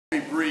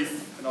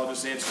and I'll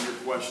just answer your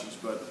questions,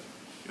 but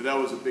that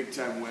was a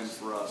big-time win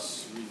for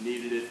us. We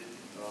needed it.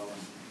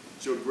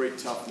 Showed great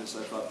toughness,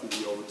 I thought,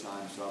 through the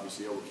overtime, so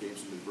obviously overcame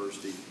some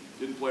adversity.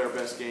 Didn't play our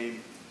best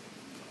game.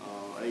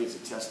 I think it's a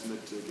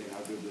testament to, again, how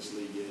good this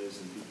league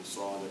is, and people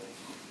saw that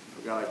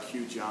a guy like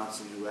Q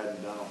Johnson, who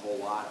hadn't done a whole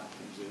lot,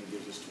 comes in and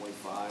gives us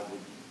 25.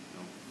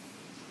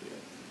 We had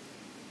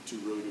two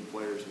really good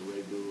players in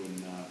Ray Boo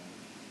and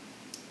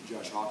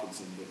Josh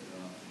Hawkinson, but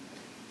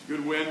it's a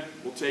good win.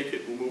 We'll take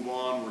it. We'll move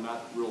on. We're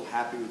not real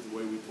happy with the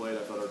way we played.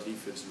 I thought our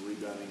defense and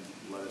rebounding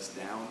let us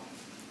down,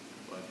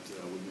 but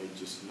we made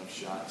just enough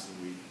shots and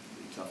we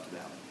toughed it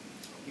out.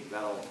 So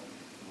that'll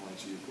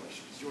answer your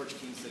questions. George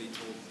King said he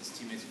told his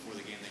teammates before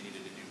the game they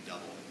needed to do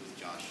double with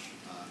Josh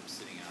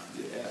sitting out.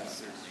 Yeah,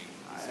 certainly.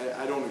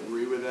 I don't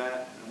agree with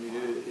that. I mean,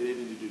 it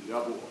needed to do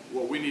double.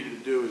 What we needed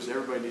to do is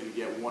everybody needed to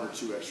get 1 or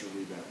 2 extra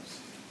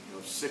rebounds.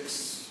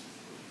 Six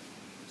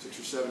or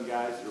seven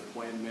guys that are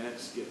playing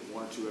minutes get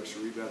 1 or 2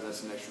 extra rebounds.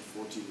 That's an extra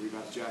 14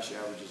 rebounds. Josh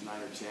averages 9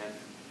 or 10.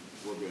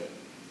 We're good.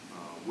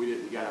 We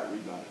got out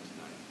rebounded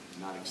tonight.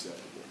 Not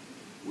acceptable.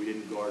 We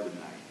didn't guard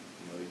tonight.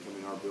 They come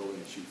in our building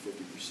and shoot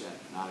 50%.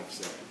 Not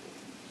acceptable.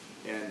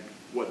 And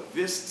what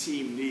this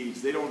team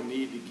needs, they don't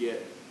need to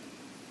get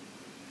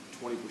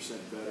 20%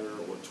 better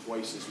or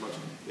twice as much.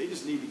 They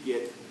just need to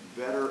get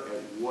better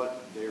at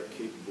what they're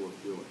capable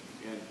of doing.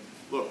 And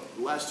look,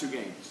 the last 2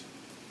 games,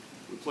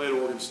 we played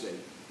Oregon State.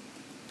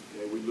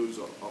 Okay, we lose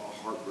a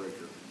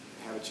heartbreaker.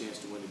 Have a chance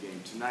to win the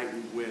game. Tonight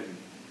we win.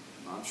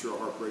 I'm sure a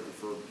heartbreaker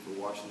for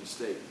Washington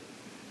State.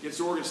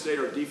 Against Oregon State,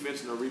 our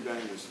defense and our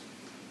rebounding was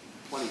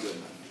plenty good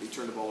enough. We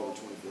turned the ball over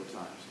 24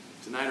 times.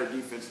 Tonight our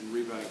defense and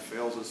rebounding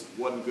fails us.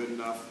 Wasn't good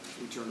enough.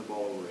 We turned the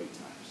ball over 8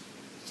 times.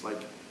 It's like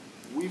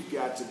we've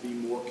got to be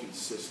more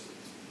consistent.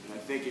 And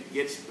I think it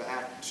gets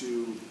back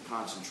to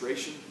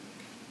concentration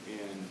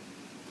and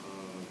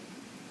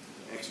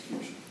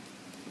execution.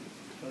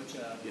 Coach,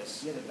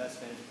 yes. You had the best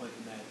vantage point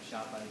from that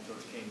shot by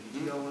George King. Did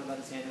you know when about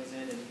his hand was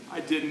in? I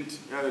didn't.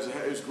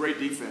 It was great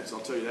defense, I'll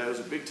tell you that. It was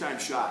a big-time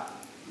shot.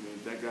 I mean,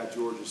 that guy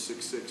George is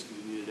 6'6" because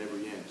he needed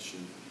every inch.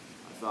 And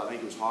I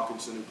think it was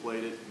Hawkinson who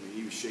played it. I mean,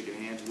 he was shaking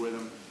hands with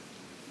him.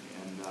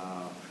 And,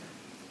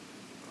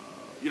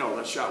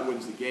 that shot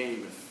wins the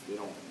game if they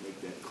don't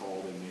make that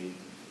call they made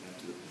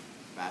after the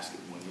basket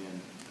went in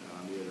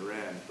on the other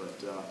end. But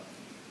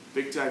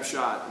big-time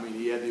shot. I mean,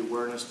 he had the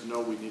awareness to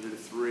know we needed a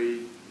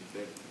 3.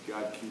 Thank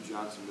God Q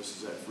Johnson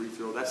misses that free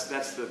throw. That's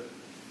the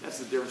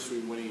difference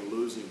between winning and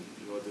losing,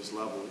 at this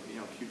level.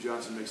 Q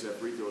Johnson makes that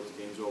free throw, the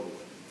game's over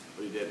with.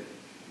 But he didn't.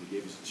 He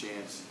gave us a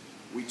chance.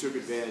 We took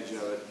advantage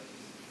of it,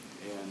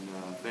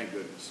 and thank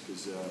goodness,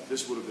 because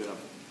this would have been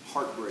a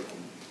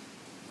heartbreaking,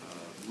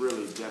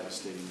 really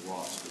devastating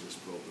loss for this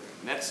program.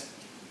 And that's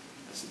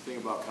the thing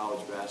about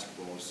college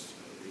basketball is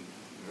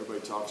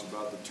everybody talks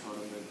about the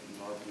tournament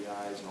and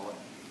RPIs and all that.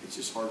 It's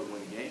just hard to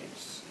win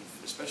games,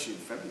 especially in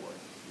February.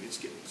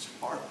 It's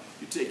hard.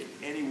 You take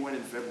any win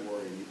in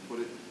February and you put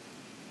it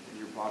in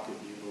your pocket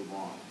and you move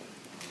on.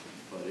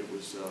 But it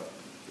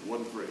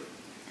wasn't pretty.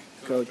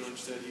 Coach George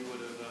said you would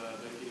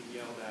have been getting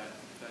yelled at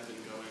if that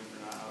didn't go in for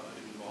not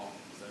hitting the ball.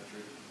 Is that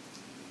true?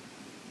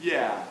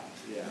 Yeah.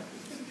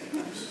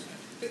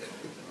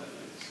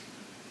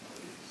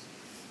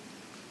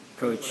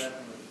 Coach. What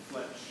happened with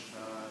Fletch?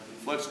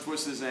 Fletch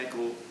twisted his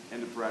ankle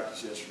end of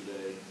practice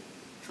yesterday.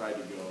 Tried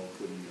to go,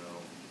 couldn't go.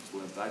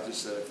 Limped. I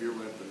just said, if you're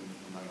limping,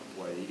 I'm not going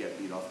to play. He got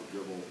beat off the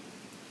dribble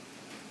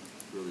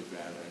really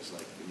bad. And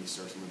he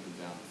starts limping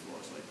down the floor.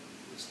 It's like,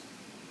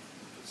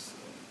 let's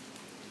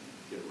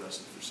get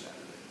arrested for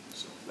Saturday.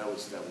 So that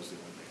was the only thing.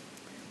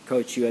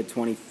 Coach,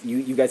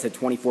 you guys had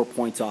 24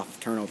 points off of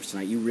turnovers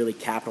tonight. You really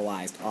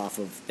capitalized off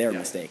of their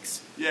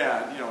mistakes.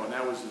 Yeah, and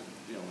that was,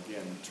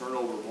 again,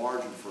 turnover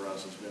margin for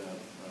us has been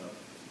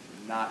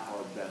not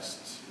our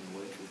best.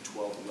 We're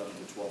 11th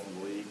or 12th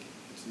in the league.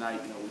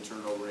 Tonight, we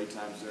turned over 8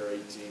 times. They're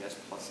 18. That's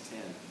plus 10.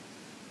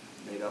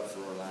 Made up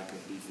for our lack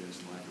of defense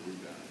and lack of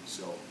rebounding.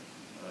 So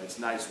it's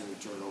nice when we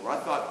turn it over. I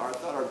thought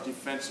our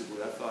defensively,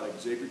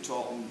 Xavier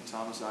Talton,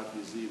 Thomas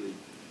Akiazili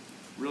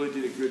really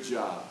did a good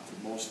job for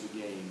most of the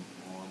game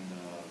on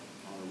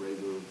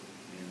Arabu.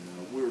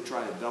 And we were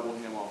trying to double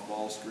him off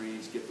ball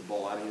screens, get the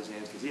ball out of his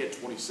hands, because he had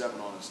 27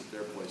 on us at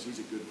their place. He's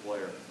a good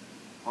player.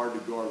 Hard to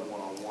guard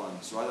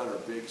one-on-one. So I thought our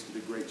bigs did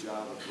a great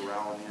job of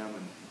corralling him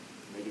and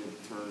making him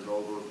turn it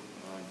over.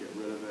 Get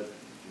rid of it,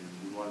 and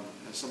we want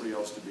somebody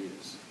else to beat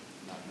us,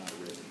 not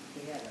Arabu.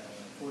 They had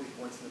 40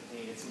 points in the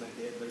paint. It seemed like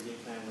their game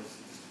plan was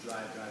just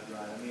drive.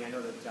 I mean, I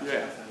know that Josh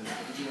last time,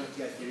 but did you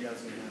guys figure out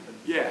was going to happen?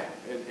 Yeah,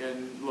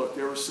 and look,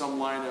 there were some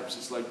lineups.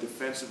 It's like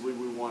defensively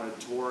we wanted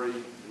Torrey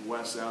and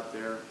Wes out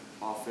there.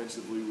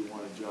 Offensively we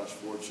wanted Josh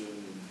Fortune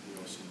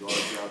and some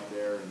guards out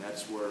there, and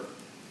that's where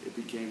it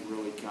became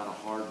really kind of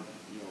hard.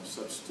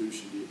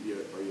 Substitution.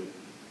 Are you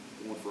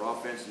going for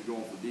offense, you're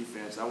going for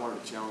defense. I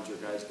wanted to challenge our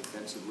guys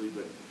defensively,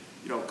 but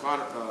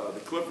Connor, the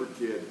Clifford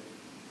kid,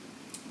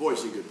 boy,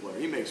 he's a good player.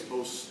 He makes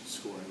post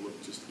scoring look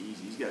just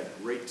easy. He's got a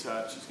great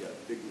touch. He's got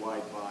a big,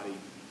 wide body.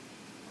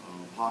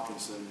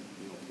 Hawkinson,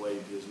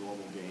 played his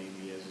normal game.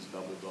 He has his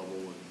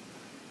double-double, and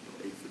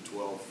 8 for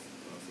 12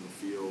 from the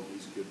field.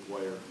 He's a good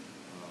player.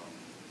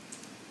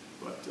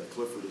 But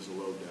Clifford is a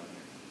load down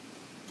there.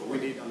 But we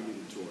need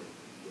Torrey.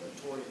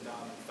 Torrey and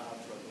Dom in foul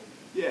trouble.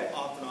 Yeah.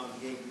 Off and on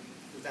the game.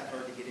 Was that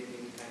hard to get in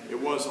any kind of? It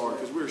was hard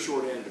because we were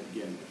shorthanded to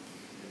begin with.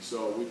 And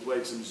so we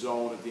played some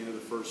zone at the end of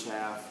the first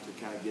half to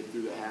kind of get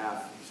through the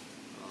half.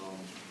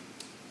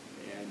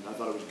 And I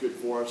thought it was good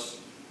for us.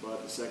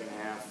 But the second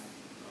half,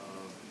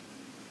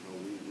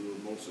 we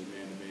were mostly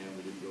man-to-man.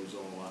 We didn't go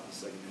zone a lot in the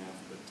second half.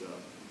 But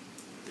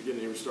again,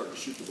 they were starting to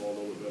shoot the ball a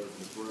little bit better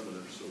from the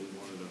perimeter. So we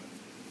wanted to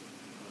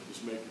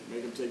just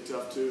make them take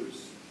tough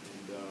twos.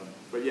 And,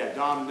 but yeah,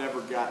 Dom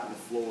never got in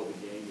the flow of the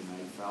game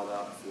tonight. He fouled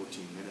out in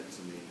 14 minutes.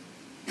 I mean,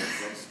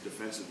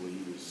 defensively,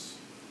 he was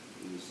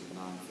a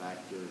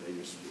non-factor. They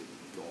just were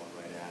going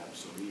right at him.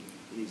 So he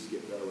needs to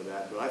get better with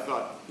that. But I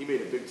thought he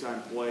made a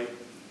big-time play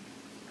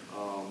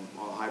on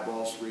a high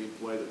ball screen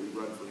play that we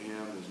run for him.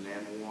 It was an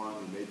and one.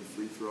 He made the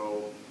free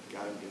throw,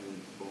 got him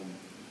in, boom,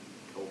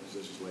 couple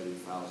positions later, he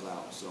fouls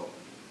out. So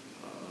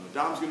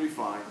Dom's going to be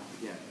fine.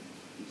 Again,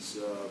 he's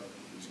a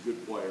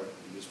good player.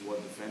 He just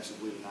wasn't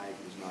defensively tonight.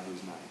 It was not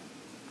his night.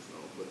 So,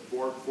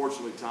 but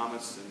fortunately,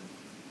 Thomas and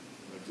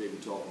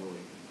David Talton really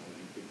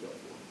picked up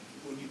for him.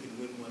 When you can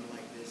win one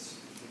like this,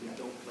 when you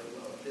don't play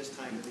well at this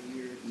time of the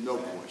year. No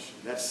question.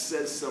 That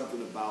says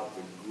something about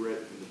the grit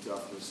and the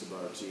toughness of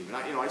our team. And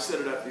I said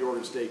it after the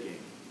Oregon State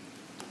game.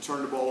 To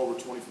turn the ball over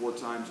 24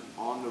 times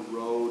on the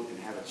road and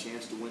have a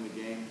chance to win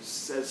the game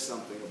says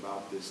something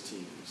about this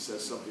team. It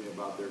says something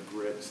about their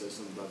grit. It says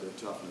something about their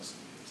toughness.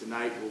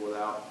 Tonight we're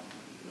without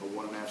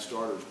 1.5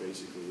 starters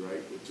basically,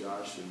 right? With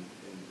Josh and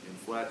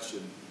Fletch,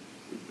 and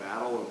we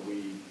battle and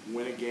we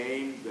win a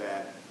game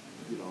that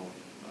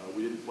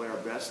we didn't play our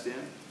best in.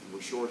 And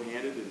we're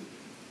shorthanded, and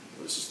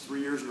this is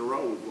 3 years in a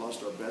row we've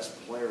lost our best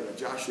player. Now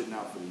Josh isn't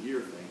out for the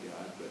year, thank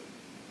God, but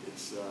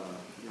it's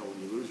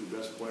when you lose your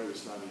best player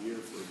this time of year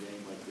for a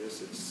game like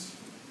this,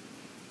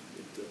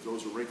 it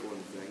throws a wrinkle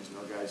into things, and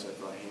our guys I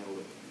thought handled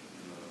it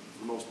for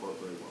the most part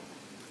very well.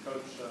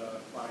 Coach,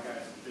 a lot of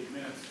guys big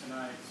minutes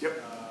tonight.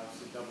 Yep.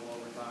 So double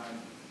overtime,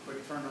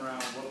 quick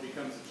turnaround. What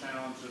becomes the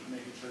challenge of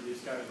making sure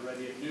these guys are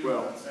ready at noon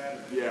on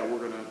Saturday? Yeah,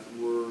 we're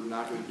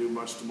not gonna do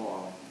much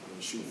tomorrow. We're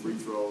gonna shoot free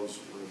throws.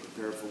 We're gonna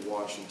prepare for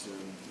Washington.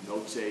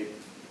 No tape.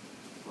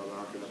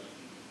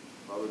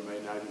 Probably may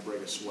not even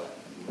break a sweat.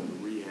 We're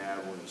gonna rehab.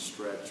 We're gonna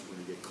stretch. We're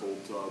gonna get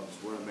cold tubs.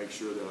 We're gonna make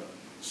sure that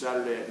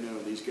Saturday at noon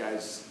these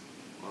guys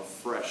are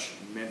fresh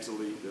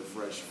mentally. They're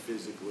fresh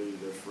physically.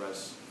 They're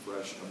fresh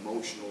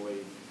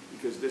emotionally.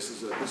 Because this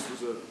was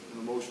an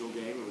emotional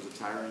game. It was a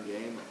tiring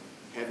game,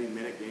 a heavy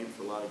minute game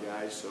for a lot of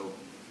guys. So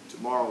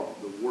tomorrow,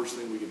 the worst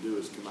thing we could do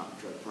is come out and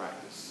try to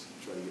practice,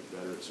 try to get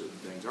better at certain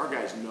things. Our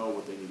guys know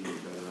what they need to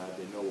get better at.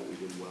 They know what we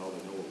did well.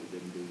 They know what we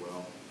didn't do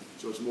well.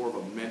 So it's more of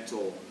a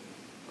mental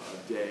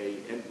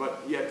day.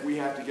 But yet we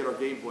have to get our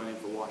game planning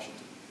for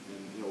Washington.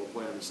 And we're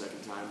playing the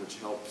second time, which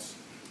helps.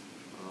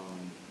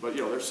 But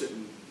they're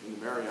sitting in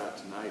the Marriott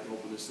tonight,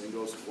 hoping this thing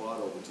goes to quad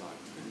overtime.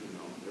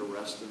 They're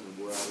resting, and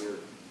we're out here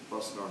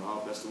busting our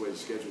hump. That's the way the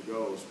schedule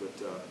goes.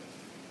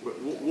 But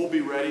we'll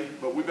be ready.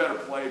 But we better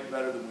play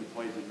better than we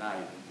played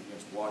tonight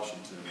against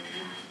Washington.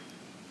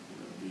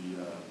 We're going to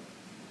be,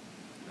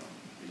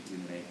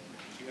 18-8.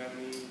 Do you have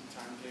any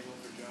timetable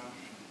for Josh?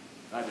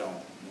 I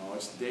don't. No,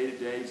 it's day to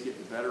day. He's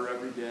getting better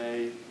every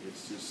day.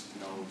 It's just,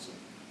 there's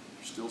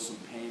still some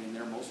pain in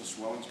there. Most of the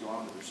swelling's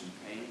gone, but there's some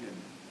pain. And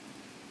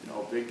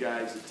big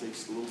guys, it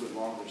takes a little bit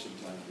longer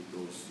sometimes with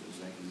those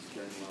ankles. He's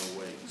carrying a lot of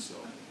weight. So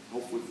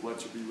hopefully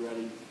Fletcher will be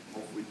ready.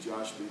 Hopefully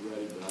Josh will be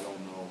ready, but I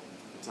don't know.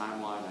 The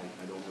timeline,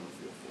 I don't have a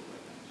feel for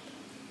right now.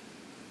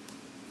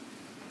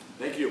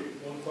 Thank you.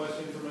 One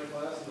question for my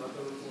class, not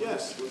the report.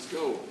 Yes, let's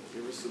go.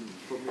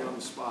 Put me on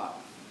the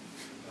spot.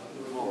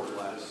 Come on,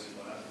 class.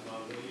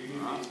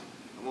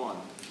 Come on.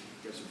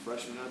 Got some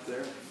freshmen out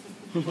there?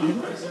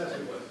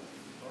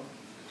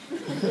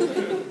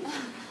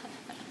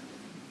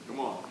 Come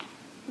on.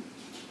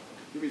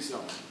 Give me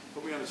something.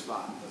 Put me on the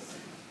spot.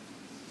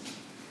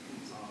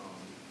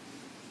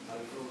 How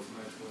do you feel this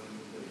match when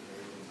you play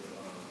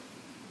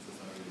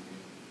Saturday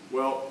game?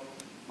 Well,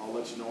 I'll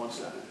let you know on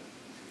Saturday.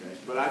 Okay?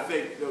 But I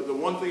think the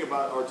one thing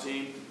about our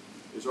team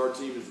is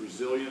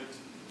resilient.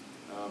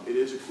 It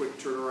is a quick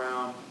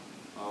turnaround.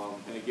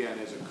 And again,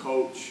 as a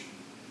coach,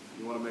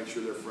 you want to make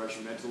sure they're fresh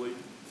mentally.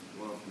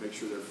 You want to make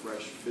sure they're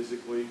fresh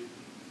physically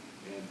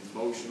and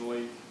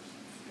emotionally.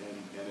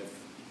 And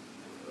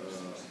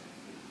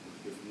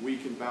if we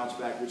can bounce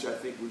back, which I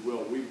think we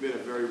will, we've been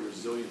a very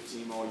resilient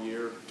team all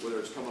year, whether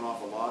it's coming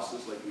off of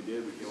losses like we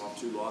did. We came off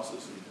 2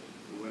 losses and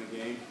we win a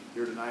game.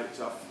 Here tonight, a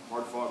tough,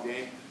 hard-fought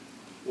game.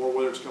 Or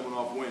whether it's coming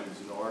off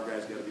wins. Our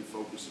guys got to be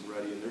focused and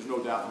ready. And there's no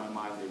doubt in my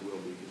mind they will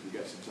be, because we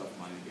got some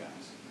tough-minded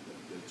guys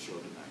that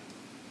showed tonight.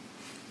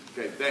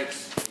 Okay,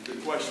 thanks.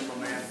 Good question, my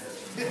man.